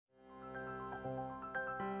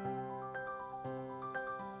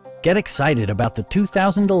Get excited about the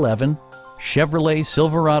 2011 Chevrolet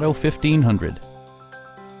Silverado 1500.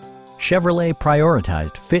 Chevrolet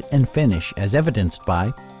prioritized fit and finish as evidenced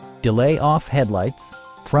by delay-off headlights,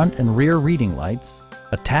 front and rear reading lights,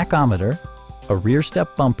 a tachometer, a rear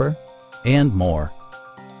step bumper, and more.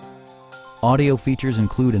 Audio features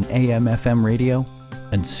include an AM/FM radio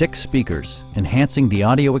and 6 speakers, enhancing the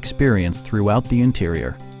audio experience throughout the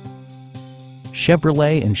interior.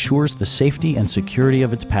 Chevrolet ensures the safety and security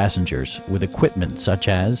of its passengers with equipment such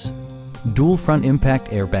as dual front impact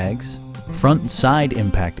airbags, front and side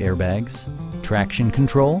impact airbags, traction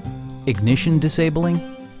control, ignition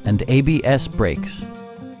disabling, and ABS brakes.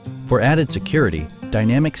 For added security,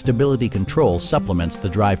 dynamic stability control supplements the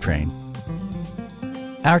drivetrain.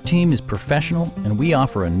 Our team is professional and we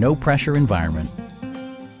offer a no-pressure environment.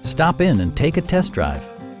 Stop in and take a test drive.